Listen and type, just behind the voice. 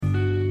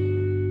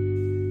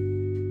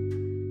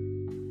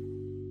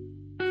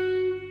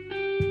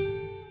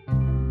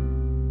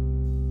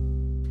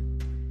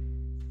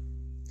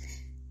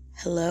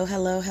Hello,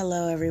 hello,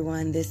 hello,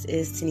 everyone. This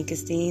is Tanika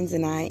Steens,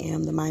 and I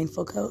am the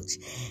Mindful Coach.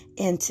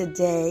 And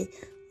today,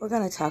 we're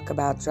going to talk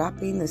about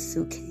dropping the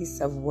suitcase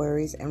of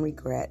worries and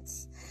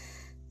regrets.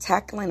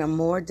 Tackling a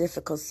more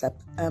difficult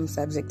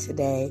subject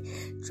today,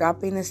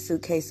 dropping the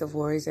suitcase of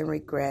worries and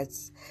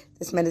regrets.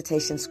 This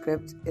meditation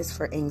script is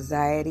for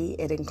anxiety.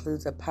 It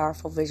includes a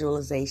powerful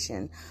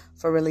visualization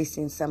for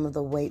releasing some of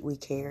the weight we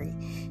carry.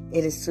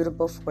 It is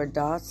suitable for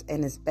adults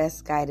and is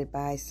best guided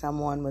by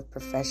someone with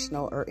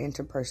professional or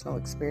interpersonal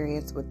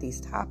experience with these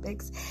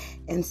topics.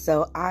 And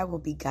so I will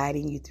be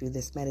guiding you through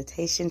this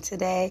meditation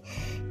today.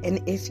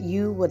 And if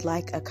you would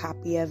like a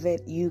copy of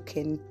it, you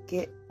can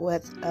get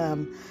with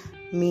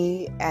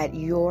me at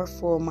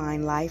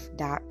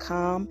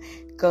yourfullmindlife.com.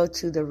 Go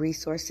to the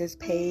resources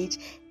page,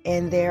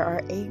 and there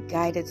are 8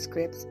 guided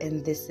scripts,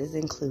 and this is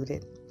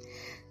included.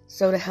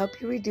 So to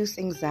help you reduce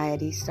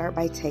anxiety, start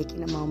by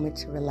taking a moment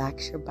to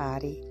relax your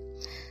body.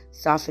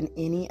 Soften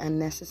any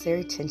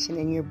unnecessary tension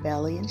in your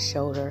belly and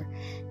shoulder,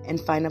 and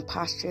find a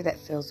posture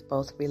that feels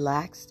both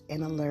relaxed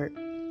and alert.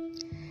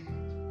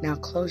 Now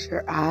close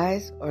your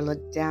eyes or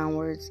look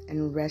downwards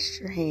and rest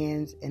your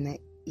hands in an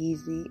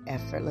easy,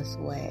 effortless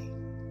way.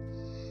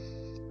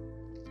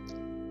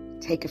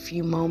 Take a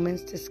few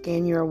moments to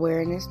scan your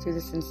awareness through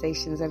the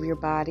sensations of your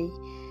body,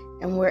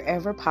 and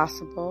wherever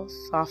possible,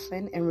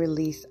 soften and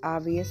release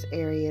obvious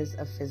areas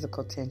of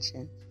physical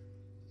tension.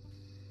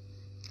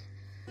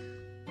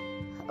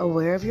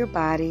 Aware of your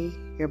body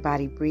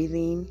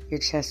breathing, your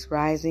chest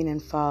rising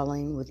and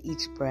falling with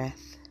each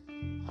breath.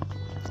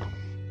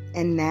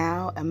 And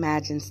now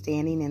imagine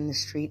standing in the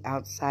street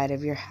outside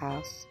of your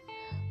house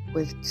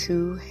with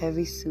 2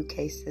 heavy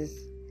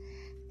suitcases.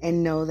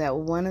 And know that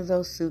one of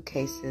those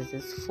suitcases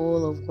is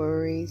full of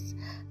worries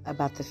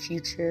about the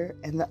future,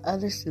 and the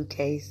other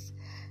suitcase,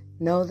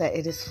 know that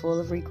it is full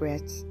of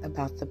regrets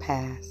about the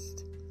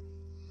past.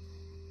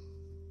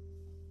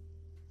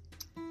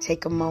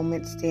 Take a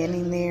moment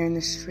standing there in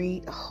the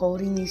street,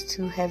 holding these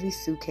 2 heavy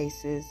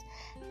suitcases,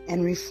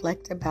 and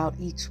reflect about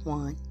each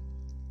one.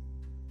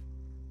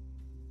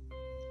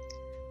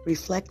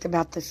 Reflect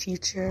about the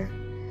future,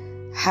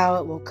 how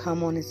it will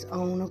come on its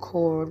own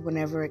accord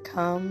whenever it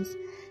comes,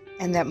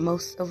 and that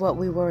most of what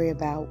we worry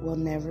about will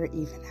never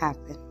even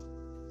happen.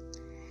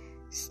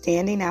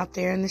 Standing out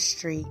there in the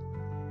street,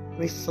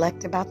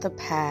 reflect about the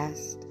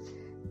past,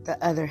 the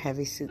other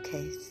heavy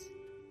suitcase.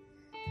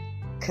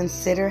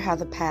 Consider how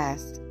the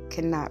past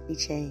cannot be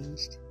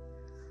changed.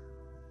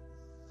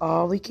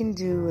 All we can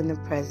do in the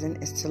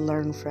present is to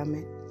learn from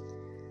it,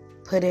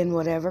 put in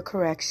whatever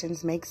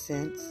corrections make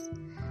sense,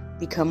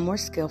 become more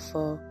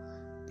skillful,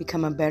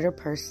 become a better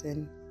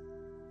person,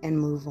 and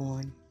move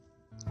on.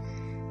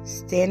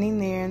 Standing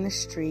there in the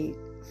street,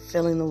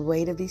 feeling the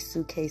weight of these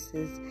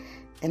suitcases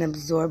and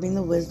absorbing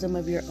the wisdom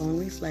of your own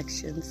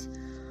reflections,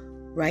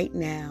 right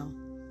now,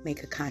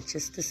 make a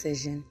conscious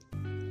decision.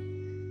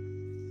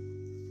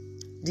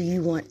 Do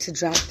you want to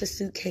drop the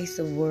suitcase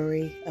of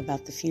worry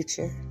about the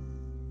future?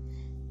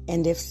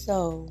 And if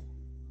so,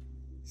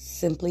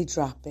 simply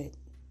drop it.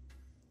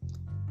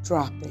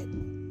 Drop it.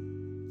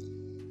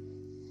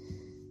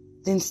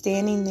 Then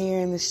standing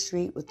there in the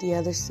street with the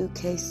other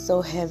suitcase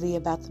so heavy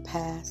about the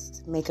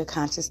past, make a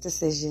conscious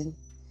decision.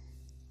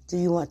 Do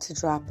you want to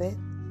drop it?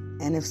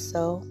 And if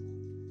so,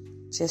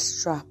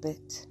 just drop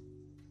it.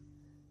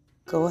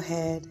 Go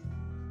ahead,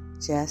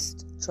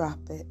 just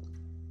drop it.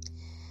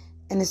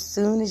 And as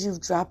soon as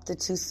you've dropped the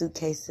 2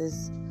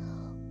 suitcases,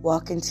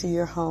 walk into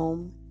your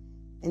home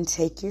and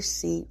take your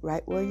seat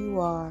right where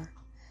you are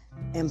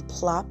and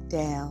plop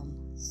down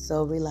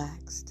so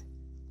relaxed.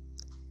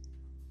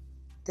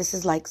 This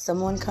is like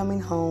someone coming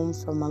home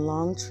from a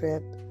long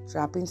trip,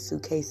 dropping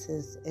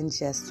suitcases and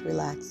just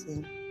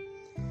relaxing.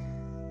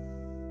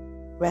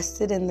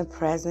 Rested in the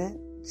present,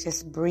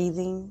 just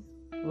breathing,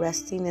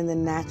 resting in the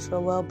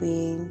natural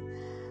well-being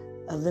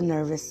of the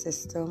nervous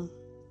system.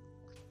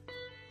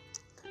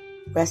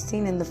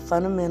 Resting in the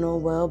fundamental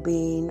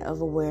well-being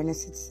of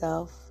awareness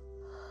itself,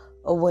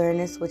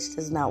 awareness which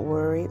does not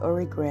worry or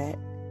regret,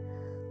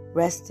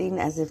 resting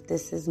as if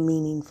this is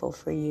meaningful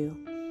for you.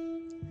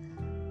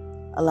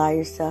 Allow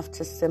yourself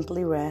to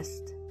simply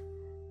rest,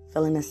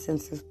 feeling a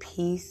sense of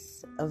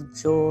peace, of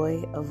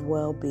joy, of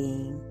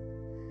well-being,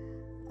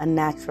 a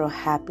natural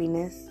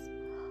happiness,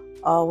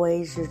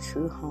 always your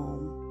true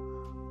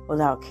home,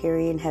 without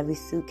carrying heavy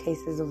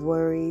suitcases of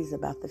worries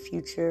about the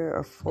future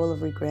or full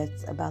of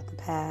regrets about the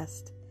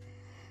past.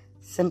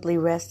 Simply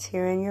rest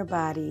here in your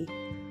body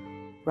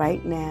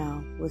right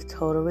now with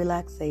total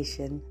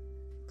relaxation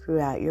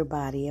throughout your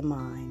body and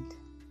mind.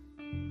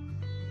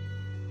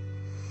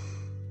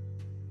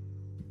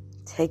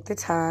 Take the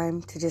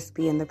time to just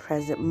be in the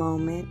present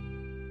moment,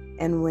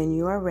 and when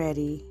you are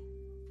ready,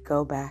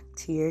 go back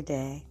to your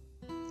day.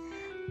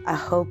 I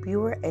hope you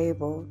were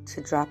able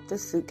to drop the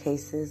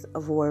suitcases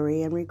of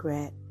worry and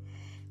regret,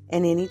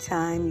 and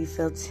anytime you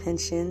feel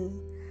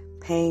tension,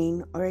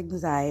 pain, or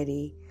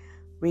anxiety,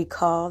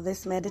 recall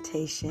this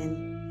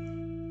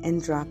meditation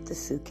and drop the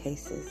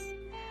suitcases.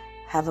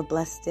 Have a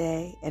blessed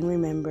day, and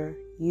remember,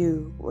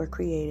 you were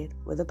created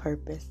with a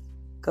purpose.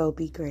 Go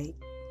be great.